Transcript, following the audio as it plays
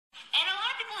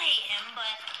people hate him,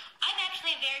 but I'm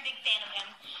actually a very big fan of him.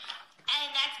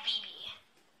 And that's BB.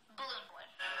 Balloon Boy.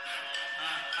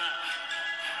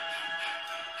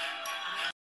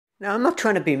 Now, I'm not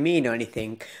trying to be mean or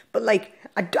anything, but like,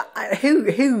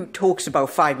 who talks about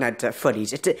Five Nights at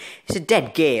Freddy's? It's a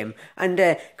dead game, and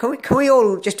can we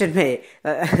all just admit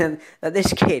that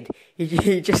this kid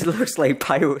he just looks like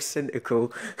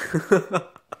pyrocynical.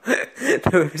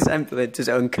 The resemblance is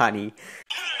uncanny.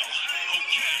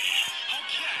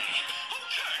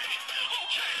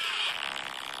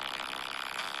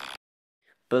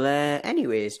 But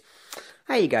anyways,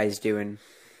 how you guys doing?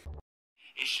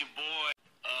 It's your boy,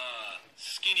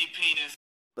 Skinny Penis.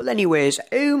 But anyways,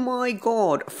 oh my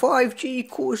god, 5G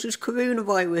causes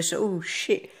coronavirus. Oh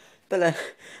shit, better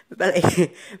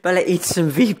eat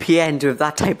some VPNs with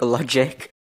that type of logic.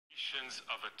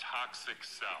 Of a toxic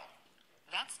cell.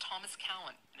 That's Thomas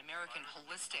Cowan, an American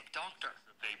holistic doctor.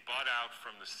 They bud out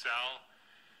from the cell.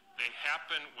 They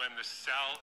happen when the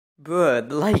cell... Bruh,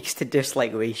 the likes to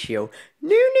dislike ratio.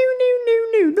 No,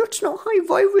 that's not how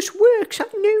virus works.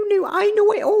 No, I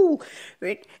know it all.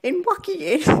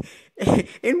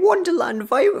 In Wonderland,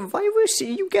 virus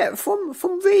you get from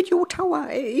radio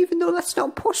tower, even though that's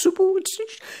not possible. It's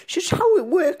just how it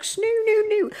works.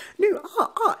 No.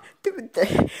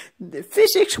 The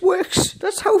physics works.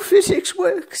 That's how physics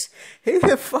works. Who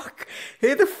the fuck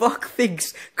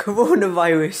thinks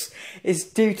coronavirus is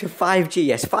due to 5G?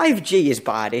 Yes, 5G is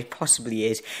bad. It possibly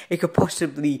is. It could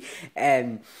possibly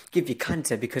give you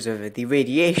cancer because of the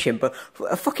radiation. But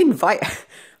a fucking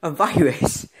a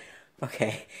virus.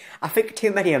 Okay, I think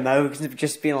too many Americans have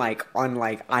just been like,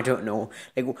 I don't know,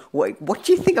 like, what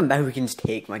do you think Americans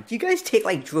take, man? Do you guys take,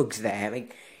 like, drugs there?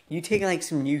 Like, you take, like,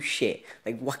 some new shit,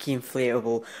 like, wacky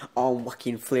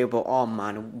inflatable arm,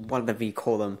 man, whatever you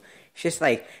call them. It's just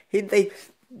like,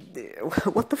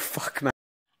 what the fuck, man?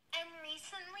 And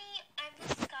recently, I've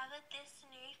discovered this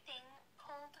new thing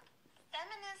called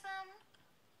feminism.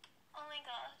 Oh my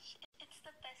gosh, it's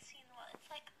the best thing in the world. It's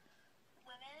like,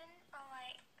 women are,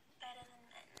 like, better than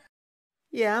men.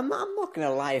 Yeah, I'm not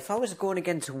gonna lie. If I was going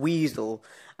against Weasel,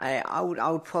 I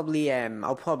would probably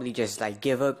just like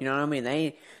give up. You know what I mean?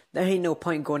 There ain't no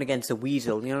point going against a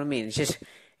Weasel. You know what I mean? It's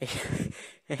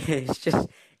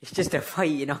just a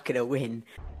fight you're not gonna win.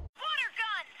 Water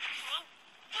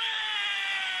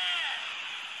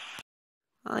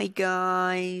gun! Hi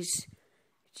guys.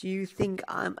 Do you think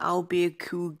I'll be a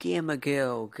cool gamer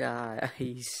girl,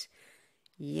 guys?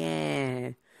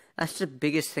 Yeah. That's the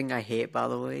biggest thing I hate, by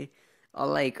the way. Or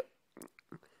like,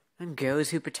 and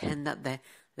girls who pretend that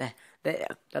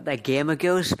they're gamer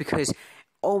girls because,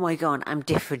 oh my god, I'm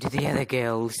different to the other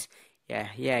girls.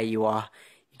 Yeah, you are.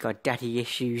 You got daddy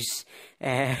issues.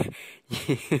 You've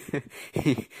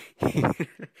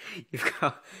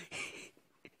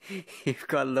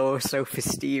got low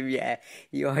self-esteem. Yeah,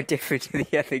 you are different to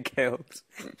the other girls.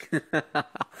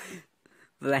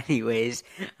 But anyways,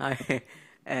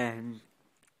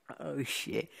 oh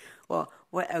shit. Well,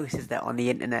 what else is there on the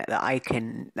internet that I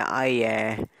don't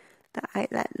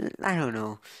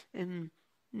know.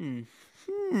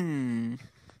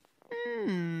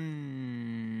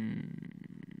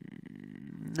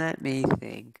 Let me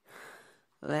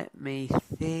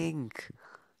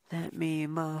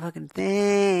motherfucking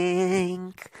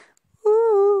think.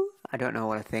 Ooh. I don't know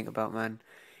what I think about, man.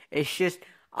 It's just,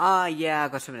 yeah, I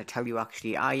got something to tell you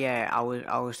actually. Yeah, I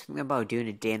was thinking about doing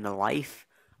a day in the life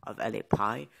of Elliot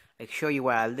Pie. Like, show you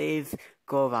where I live,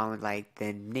 go around with, like,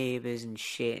 the neighbours and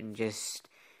shit, and just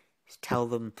tell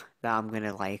them that I'm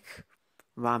gonna, like,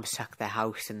 ransack their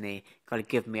house and they gotta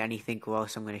give me anything or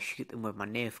else I'm gonna shoot them with my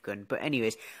Nerf gun. But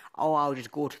anyways, I'll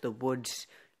just go to the woods,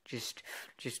 just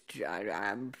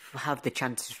have the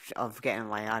chance of getting,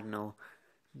 like, I don't know,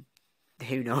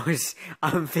 who knows,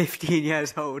 I'm 15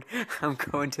 years old, I'm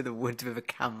going to the woods with a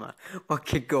camera, what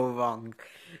could go wrong?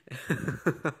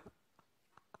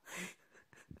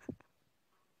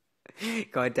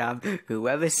 Goddamn,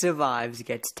 whoever survives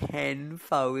gets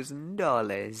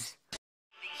 $10,000.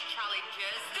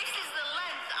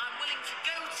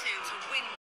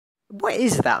 What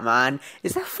is that, man?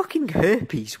 Is that fucking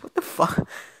herpes? What the fuck?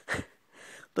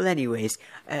 But anyways,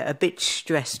 a bit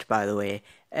stressed, by the way.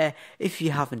 If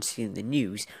you haven't seen the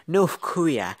news, North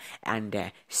Korea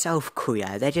and South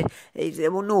Korea,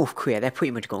 North Korea, they're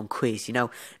pretty much going crazy.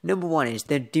 Now, number one is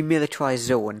the demilitarized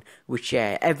zone, which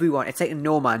everyone, it's like a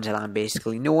no man's land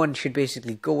basically. No one should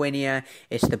basically go in here.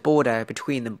 It's the border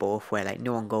between them both where like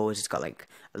no one goes. It's got like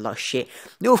a lot of shit.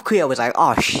 North Korea was like,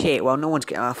 oh shit, well no one's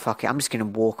getting, oh fuck it, I'm just gonna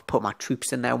put my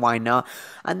troops in there, why not?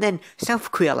 And then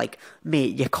South Korea like,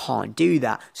 mate, you can't do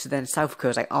that. So then South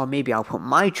Korea's like, oh maybe I'll put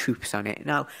my troops on it.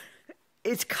 Now,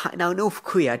 it's kind now North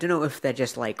Korea. I don't know if they're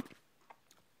just like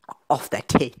off their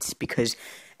tits because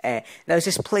there's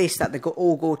this place that they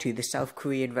all go to, the South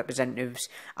Korean representatives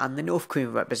and the North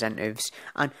Korean representatives,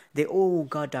 and they all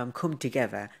goddamn come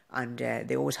together and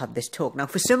they always have this talk. Now,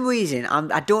 for some reason,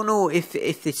 I don't know if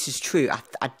this is true.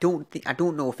 I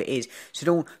don't know if it is, so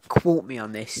don't quote me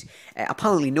on this.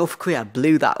 Apparently, North Korea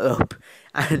blew that up,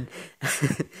 and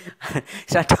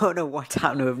so I don't know what's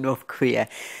happening with North Korea.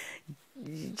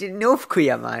 North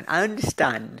Korea, man, I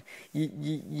understand.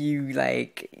 You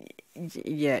like,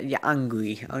 yeah, you're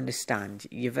angry. I understand.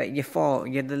 You're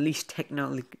the least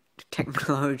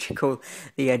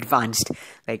technologically advanced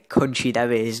like country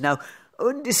there is. Now,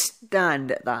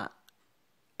 understand that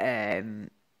that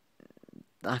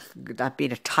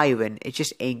being a tyrant, it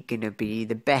just ain't gonna be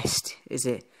the best, is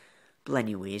it? But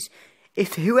anyways,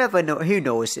 if who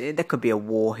knows? There could be a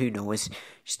war. Who knows?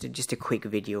 Just a quick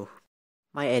video.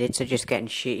 My edits are just getting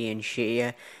shittier and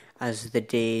shittier as the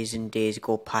days and days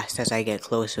go past as I get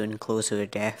closer and closer to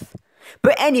death.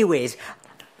 But anyways,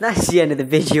 that's the end of the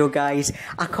video, guys.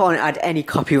 I can't add any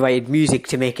copyrighted music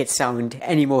to make it sound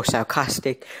any more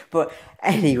sarcastic. But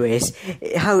anyways,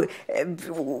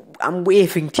 I'm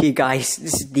waving to you guys.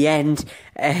 This is the end.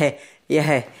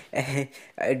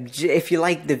 If you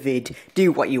like the vid,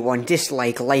 do what you want.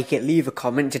 Dislike, like it, leave a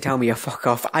comment to tell me to fuck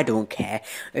off. I don't care.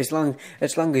 As long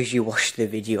as you watch the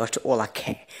video, that's all I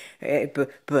care.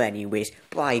 But anyways,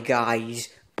 bye guys.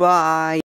 Bye.